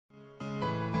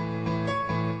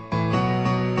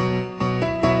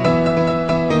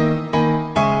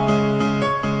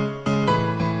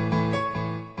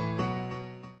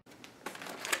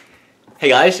Hey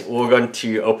guys, we're going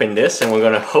to open this and we're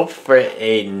going to hope for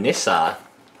a Nissa.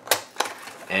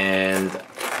 And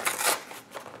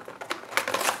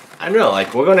I don't know,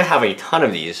 like we're going to have a ton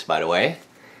of these, by the way.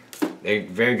 They're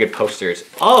very good posters.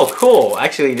 Oh, cool!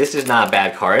 Actually, this is not a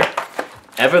bad card.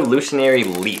 Evolutionary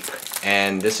Leap.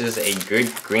 And this is a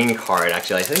good green card,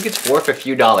 actually. I think it's worth a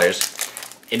few dollars.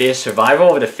 It is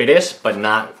survival of the fittest, but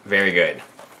not very good.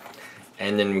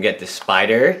 And then we get the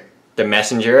Spider. The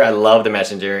Messenger, I love the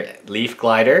Messenger. Leaf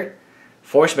Glider.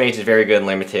 Force Mage is very good and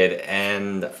limited.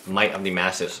 And Might of the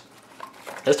Masses.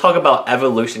 Let's talk about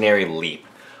Evolutionary Leap.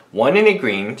 1 in a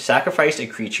green, sacrifice a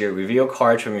creature, reveal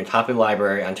cards from your top of the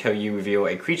library until you reveal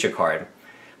a creature card.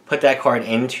 Put that card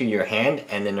into your hand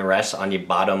and then the rest on the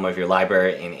bottom of your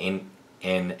library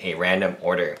in a random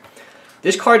order.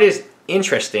 This card is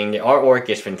interesting. The artwork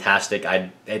is fantastic.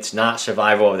 It's not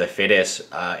survival of the fittest.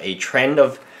 A trend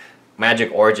of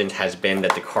Magic Origins has been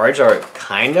that the cards are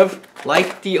kind of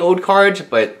like the old cards,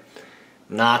 but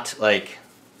not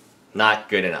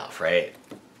good enough, right?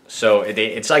 So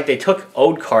it's like they took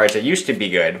old cards that used to be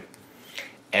good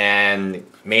and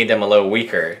made them a little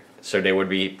weaker so they would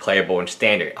be playable in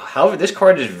standard. However, this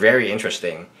card is very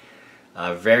interesting.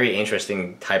 Very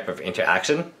interesting type of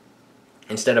interaction.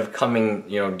 Instead of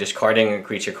discarding a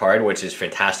creature card, which is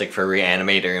fantastic for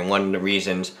Reanimator, and one of the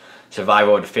reasons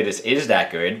Survival of the Fittest is that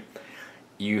good,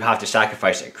 you have to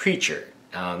sacrifice a creature.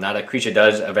 Now that creature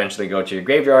does eventually go to your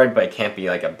graveyard, but it can't be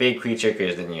like a big creature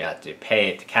because then you have to pay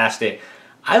it to cast it.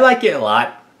 I like it a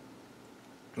lot.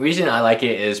 The reason I like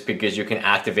it is because you can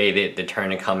activate it the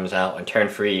turn it comes out. On turn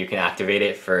 3, you can activate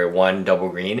it for 1 double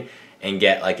green and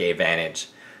get like a advantage.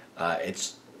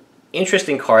 It's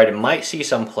interesting card. It might see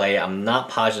some play. I'm not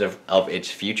positive of its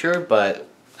future, but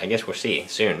I guess we'll see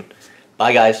soon.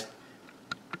 Bye guys.